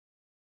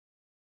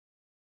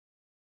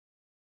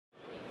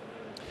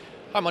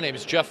Hi, my name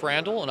is Jeff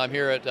Randall, and I'm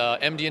here at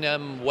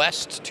MD&M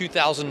West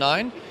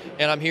 2009,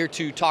 and I'm here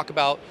to talk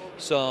about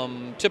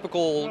some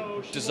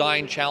typical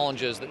design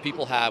challenges that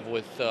people have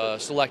with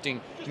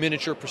selecting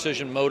miniature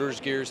precision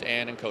motors, gears,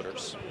 and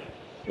encoders.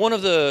 One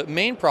of the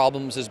main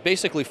problems is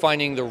basically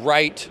finding the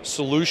right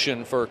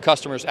solution for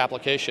customers'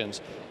 applications.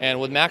 And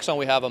with Maxon,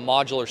 we have a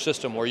modular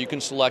system where you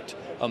can select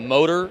a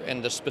motor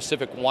and the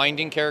specific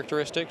winding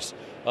characteristics.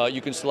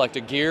 You can select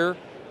a gear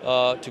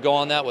to go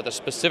on that with a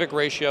specific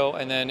ratio,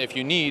 and then if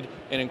you need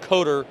an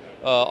encoder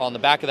on the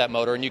back of that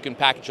motor, and you can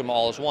package them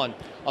all as one.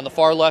 On the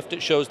far left,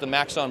 it shows the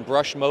Maxon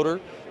brush motor,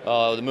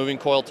 the moving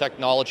coil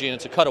technology, and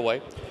it's a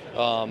cutaway.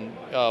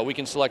 We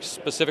can select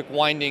specific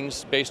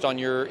windings based on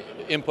your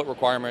input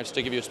requirements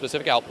to give you a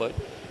specific output.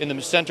 In the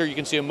center, you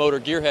can see a motor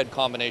gearhead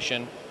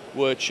combination,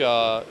 which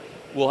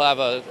will have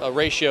a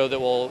ratio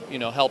that will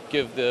help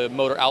give the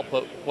motor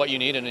output what you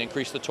need and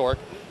increase the torque.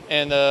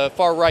 And the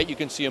far right, you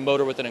can see a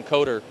motor with an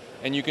encoder,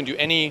 and you can do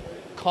any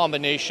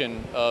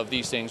combination of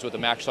these things with the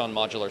Maxon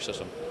modular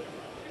system.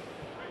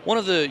 One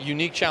of the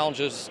unique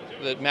challenges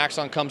that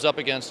Maxon comes up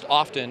against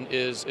often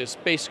is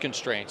space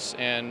constraints,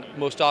 and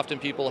most often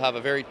people have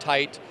a very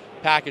tight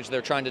package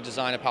they're trying to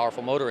design a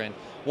powerful motor in.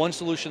 One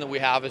solution that we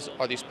have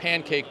are these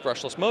pancake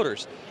brushless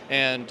motors,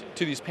 and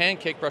to these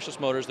pancake brushless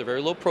motors, they're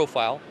very low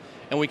profile,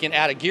 and we can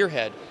add a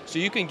gearhead, so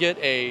you can get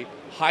a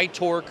high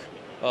torque,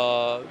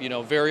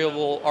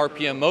 variable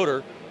RPM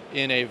motor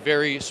in a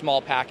very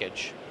small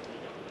package.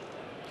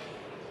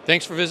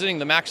 Thanks for visiting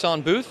the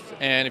Maxon booth,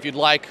 and if you'd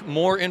like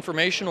more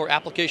information or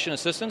application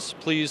assistance,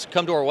 please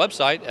come to our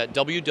website at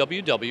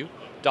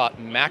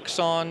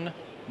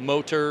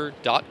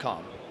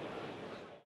www.maxonmotor.com.